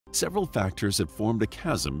Several factors had formed a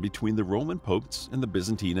chasm between the Roman popes and the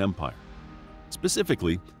Byzantine Empire.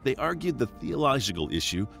 Specifically, they argued the theological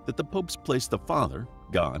issue that the popes placed the Father,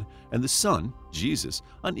 God, and the Son, Jesus,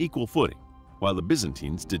 on equal footing, while the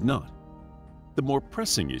Byzantines did not. The more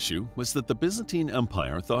pressing issue was that the Byzantine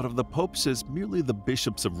Empire thought of the popes as merely the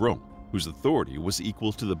bishops of Rome, whose authority was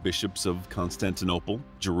equal to the bishops of Constantinople,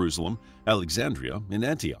 Jerusalem, Alexandria, and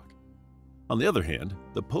Antioch. On the other hand,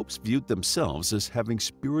 the popes viewed themselves as having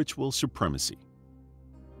spiritual supremacy.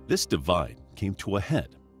 This divide came to a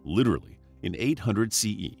head, literally, in 800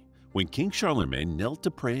 CE, when King Charlemagne knelt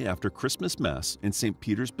to pray after Christmas Mass in St.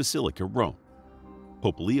 Peter's Basilica, Rome.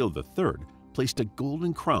 Pope Leo III placed a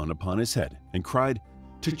golden crown upon his head and cried,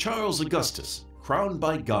 "To Charles Augustus, crowned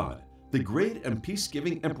by God, the great and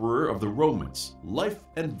peace-giving emperor of the Romans, life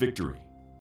and victory."